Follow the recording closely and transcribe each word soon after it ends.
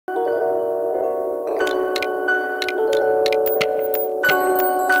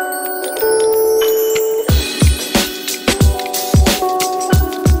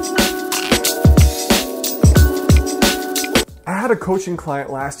had a coaching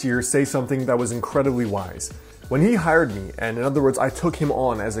client last year say something that was incredibly wise. When he hired me, and in other words, I took him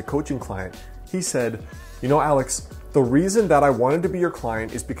on as a coaching client, he said, "You know, Alex, the reason that I wanted to be your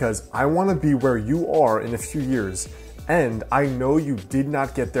client is because I want to be where you are in a few years, and I know you did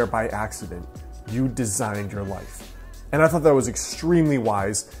not get there by accident. You designed your life." And I thought that was extremely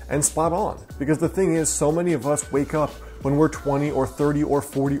wise and spot on, because the thing is, so many of us wake up when we're 20 or 30 or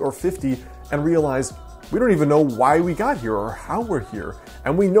 40 or 50 and realize we don't even know why we got here or how we're here.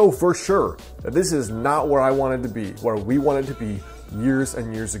 And we know for sure that this is not where I wanted to be, where we wanted to be years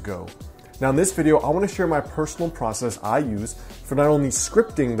and years ago. Now in this video, I want to share my personal process I use for not only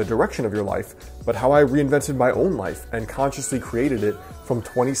scripting the direction of your life, but how I reinvented my own life and consciously created it from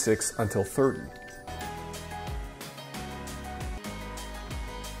 26 until 30.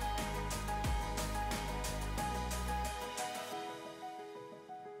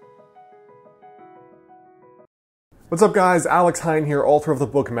 What's up guys, Alex Hine here, author of the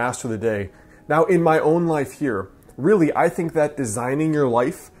book Master the Day. Now in my own life here, really I think that designing your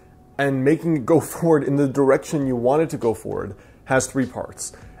life and making it go forward in the direction you want it to go forward has three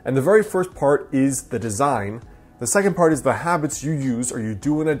parts. And the very first part is the design, the second part is the habits you use or you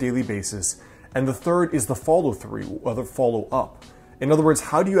do on a daily basis, and the third is the follow through or the follow up. In other words,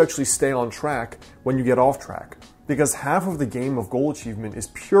 how do you actually stay on track when you get off track? Because half of the game of goal achievement is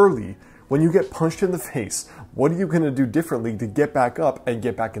purely when you get punched in the face, what are you going to do differently to get back up and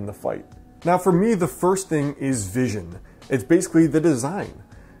get back in the fight? Now for me, the first thing is vision. It's basically the design.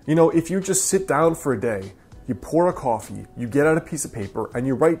 You know, if you just sit down for a day, you pour a coffee, you get out a piece of paper, and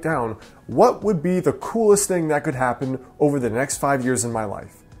you write down what would be the coolest thing that could happen over the next 5 years in my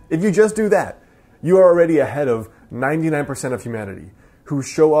life. If you just do that, you are already ahead of 99% of humanity who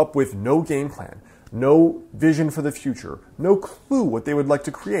show up with no game plan, no vision for the future, no clue what they would like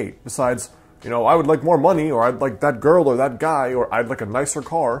to create besides, you know, I would like more money, or I'd like that girl or that guy, or I'd like a nicer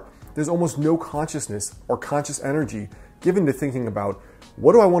car. There's almost no consciousness or conscious energy given to thinking about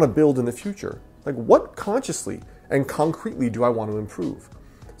what do I want to build in the future? Like what consciously and concretely do I want to improve?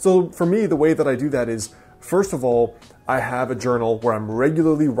 So for me, the way that I do that is, first of all, I have a journal where I'm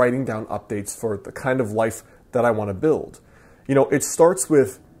regularly writing down updates for the kind of life that I want to build. You know, it starts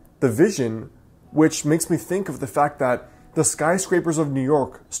with the vision, which makes me think of the fact that the skyscrapers of New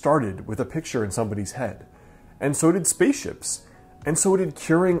York started with a picture in somebody's head. And so did spaceships. And so did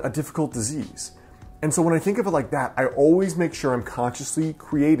curing a difficult disease. And so when I think of it like that, I always make sure I'm consciously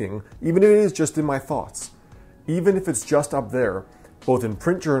creating, even if it is just in my thoughts, even if it's just up there, both in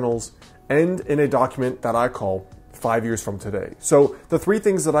print journals and in a document that I call 5 years from today. So the three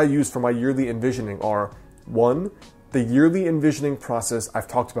things that I use for my yearly envisioning are, one, the yearly envisioning process I've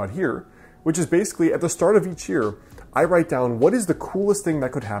talked about here, which is basically at the start of each year, I write down what is the coolest thing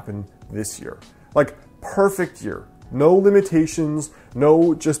that could happen this year. Like perfect year, no limitations,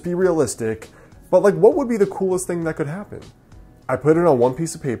 no just be realistic, but like what would be the coolest thing that could happen? I put it on one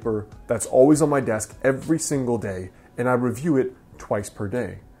piece of paper that's always on my desk every single day, and I review it twice per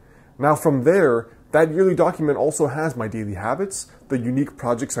day. Now from there, that yearly document also has my daily habits, the unique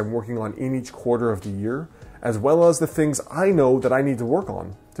projects I'm working on in each quarter of the year, as well as the things I know that I need to work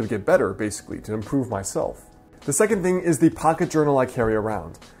on to get better, basically, to improve myself. The second thing is the pocket journal I carry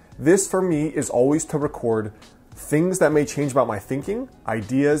around. This for me is always to record things that may change about my thinking,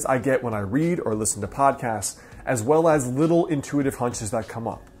 ideas I get when I read or listen to podcasts, as well as little intuitive hunches that come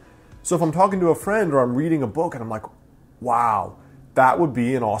up. So if I'm talking to a friend or I'm reading a book and I'm like, wow, that would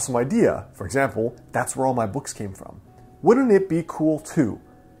be an awesome idea. For example, that's where all my books came from. Wouldn't it be cool too? ...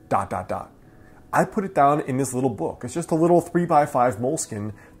 I put it down in this little book. It's just a little 3x5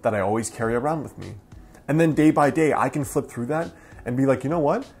 moleskin that I always carry around with me. And then day by day, I can flip through that and be like, you know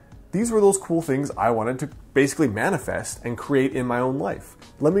what? These were those cool things I wanted to basically manifest and create in my own life.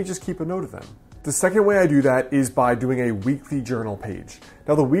 Let me just keep a note of them. The second way I do that is by doing a weekly journal page.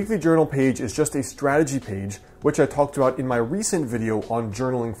 Now the weekly journal page is just a strategy page, which I talked about in my recent video on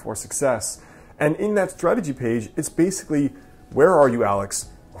journaling for success. And in that strategy page, it's basically, where are you, Alex?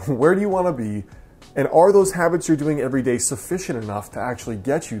 Where do you want to be? And are those habits you're doing every day sufficient enough to actually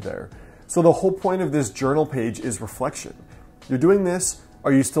get you there? So the whole point of this journal page is reflection. You're doing this,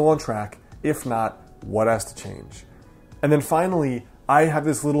 are you still on track? If not, what has to change? And then finally, I have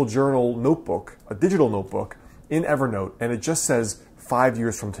this little journal notebook, a digital notebook in Evernote, and it just says 5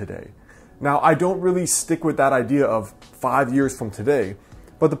 years from today. Now, I don't really stick with that idea of 5 years from today,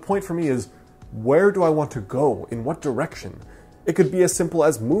 but the point for me is, where do I want to go? In what direction? It could be as simple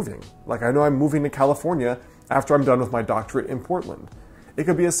as moving. Like I know I'm moving to California after I'm done with my doctorate in Portland. It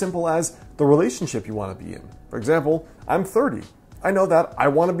could be as simple as the relationship you want to be in. For example, I'm 30. I know that I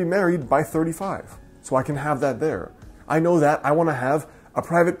want to be married by 35, so I can have that there. I know that I want to have a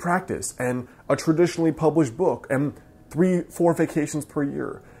private practice and a traditionally published book and 3-4 vacations per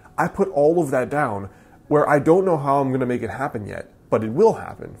year. I put all of that down where I don't know how I'm going to make it happen yet, but it will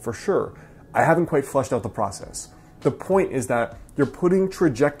happen for sure. I haven't quite fleshed out the process. The point is that you're putting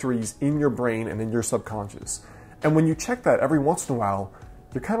trajectories in your brain and in your subconscious. And when you check that every once in a while,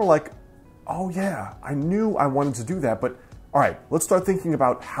 you're kind of like, oh yeah, I knew I wanted to do that, but all right, let's start thinking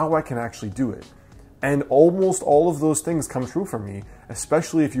about how I can actually do it. And almost all of those things come true for me,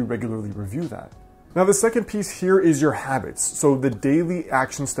 especially if you regularly review that. Now, the second piece here is your habits. So the daily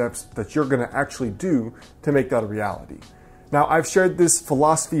action steps that you're gonna actually do to make that a reality. Now, I've shared this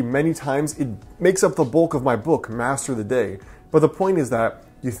philosophy many times. It makes up the bulk of my book, Master the Day. But the point is that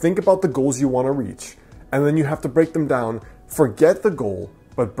you think about the goals you wanna reach, and then you have to break them down. Forget the goal,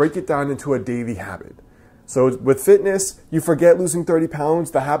 but break it down into a daily habit. So with fitness, you forget losing 30 pounds.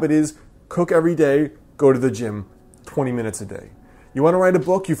 The habit is cook every day, go to the gym 20 minutes a day. You want to write a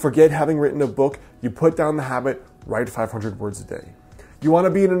book, you forget having written a book, you put down the habit, write 500 words a day. You want to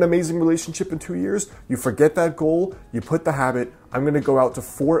be in an amazing relationship in 2 years, you forget that goal, you put the habit, I'm going to go out to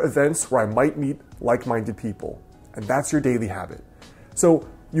 4 events where I might meet like-minded people. And that's your daily habit. So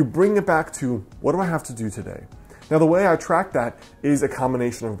you bring it back to, what do I have to do today? Now, the way I track that is a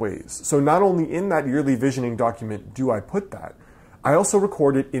combination of ways. So not only in that yearly visioning document do I put that, I also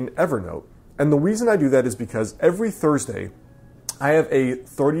record it in Evernote. And the reason I do that is because every Thursday, I have a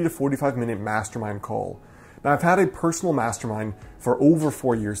 30 to 45 minute mastermind call. Now, I've had a personal mastermind for over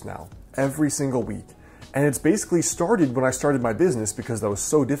 4 years now, every single week. And it's basically started when I started my business because that was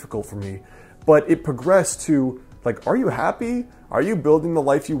so difficult for me. But it progressed to, like, are you happy? Are you building the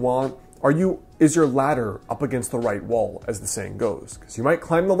life you want? Is your ladder up against the right wall, as the saying goes? Because you might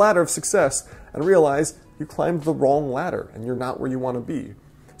climb the ladder of success and realize you climbed the wrong ladder and you're not where you want to be.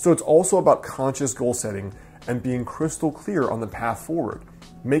 So it's also about conscious goal setting and being crystal clear on the path forward,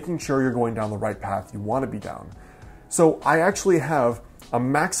 making sure you're going down the right path you want to be down. So I actually have a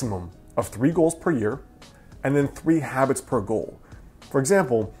maximum of 3 goals per year and then 3 habits per goal. For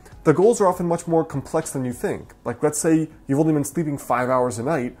example, the goals are often much more complex than you think. Like, let's say you've only been sleeping 5 hours a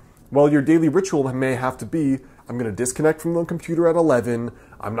night. Well, your daily ritual may have to be, I'm going to disconnect from the computer at 11,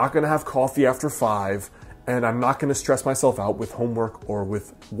 I'm not going to have coffee after 5, and I'm not going to stress myself out with homework or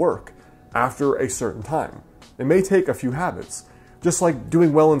with work after a certain time. It may take a few habits. Just like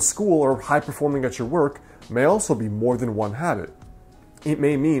doing well in school or high performing at your work may also be more than one habit. It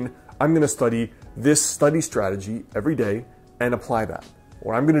may mean I'm going to study this study strategy every day and apply that.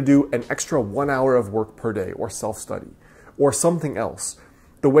 Or I'm going to do an extra 1 hour of work per day or self-study or something else.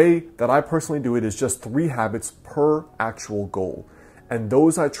 The way that I personally do it is just 3 habits per actual goal. And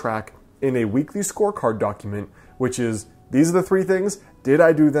those I track in a weekly scorecard document, which is, these are the 3 things, did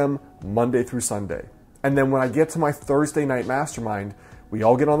I do them Monday through Sunday? And then when I get to my Thursday night mastermind, we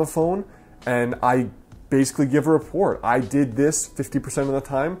all get on the phone and I basically give a report. I did this 50% of the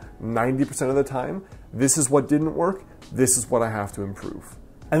time, 90% of the time. This is what didn't work. This is what I have to improve.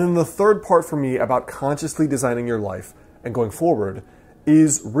 And then the third part for me about consciously designing your life and going forward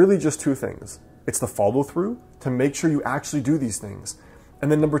is really just 2 things. It's the follow through to make sure you actually do these things.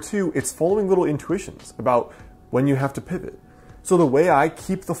 And then number 2, it's following little intuitions about when you have to pivot. So the way I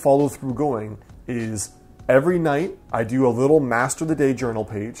keep the follow through going is every night I do a little Master the Day journal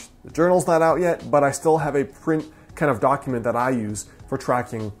page. The journal's not out yet, but I still have a print kind of document that I use for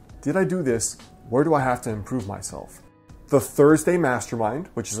tracking, did I do this? Where do I have to improve myself? The Thursday Mastermind,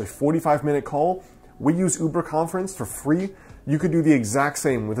 which is a 45-minute call, we use Uber Conference for free. You could do the exact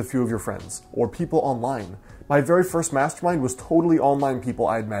same with a few of your friends or people online. My very first mastermind was totally online people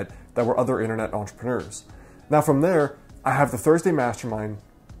I had met that were other internet entrepreneurs. Now from there, I have the Thursday Mastermind,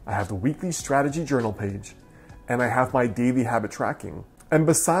 I have the weekly strategy journal page, and I have my daily habit tracking. And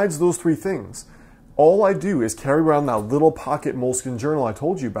besides those 3 things, all I do is carry around that little pocket Moleskine journal I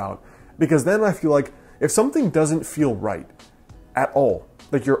told you about, because then I feel like if something doesn't feel right at all,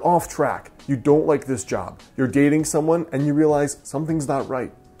 like you're off track, you don't like this job, you're dating someone and you realize something's not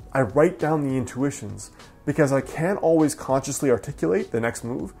right, I write down the intuitions because I can't always consciously articulate the next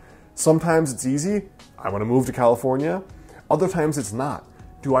move. Sometimes it's easy, I want to move to California. Other times it's not.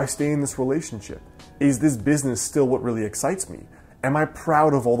 Do I stay in this relationship? Is this business still what really excites me? Am I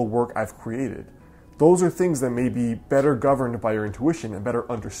proud of all the work I've created? Those are things that may be better governed by your intuition and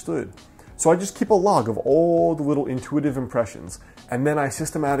better understood. So I just keep a log of all the little intuitive impressions, and then I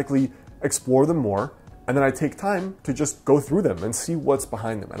systematically explore them more, and then I take time to just go through them and see what's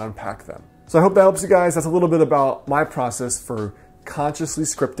behind them and unpack them. So I hope that helps you guys. That's a little bit about my process for consciously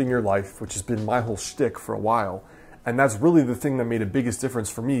scripting your life, which has been my whole shtick for a while. And that's really the thing that made the biggest difference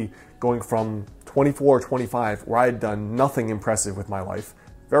for me going from 24 or 25, where I had done nothing impressive with my life,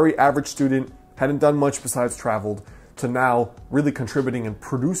 very average student, hadn't done much besides traveled, to now really contributing and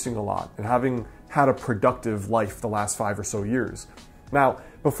producing a lot and having had a productive life the last 5 or so years. Now,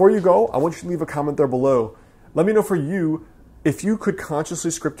 before you go, I want you to leave a comment there below. Let me know for you, if you could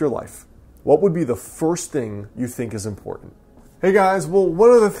consciously script your life, what would be the first thing you think is important? Hey guys, well, one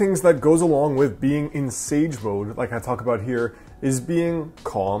of the things that goes along with being in sage mode, like I talk about here, is being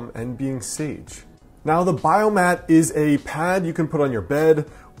calm and being sage. Now, the Biomat is a pad you can put on your bed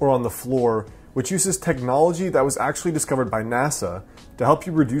or on the floor, which uses technology that was actually discovered by NASA to help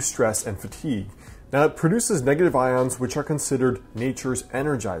you reduce stress and fatigue. Now, it produces negative ions, which are considered nature's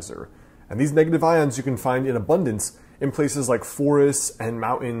energizer. And these negative ions you can find in abundance in places like forests and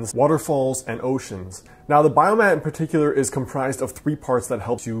mountains, waterfalls, and oceans. Now, the Biomat in particular is comprised of 3 parts that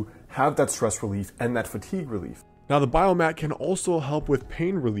helps you have that stress relief and that fatigue relief. Now, the Biomat can also help with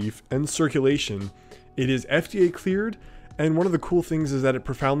pain relief and circulation. It is FDA cleared, and one of the cool things is that it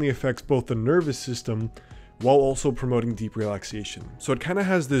profoundly affects both the nervous system while also promoting deep relaxation. So it kind of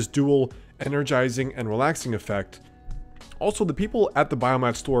has this dual energizing and relaxing effect. Also, the people at the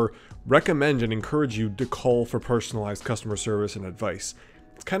Biomat store recommend and encourage you to call for personalized customer service and advice.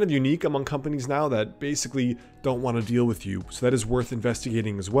 It's kind of unique among companies now that basically don't want to deal with you, so that is worth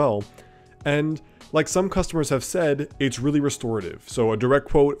investigating as well. And like some customers have said, it's really restorative. So a direct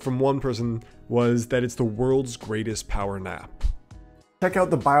quote from one person was that it's the world's greatest power nap. Check out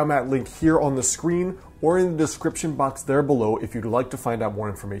the Biomat link here on the screen or in the description box there below if you'd like to find out more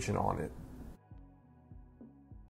information on it.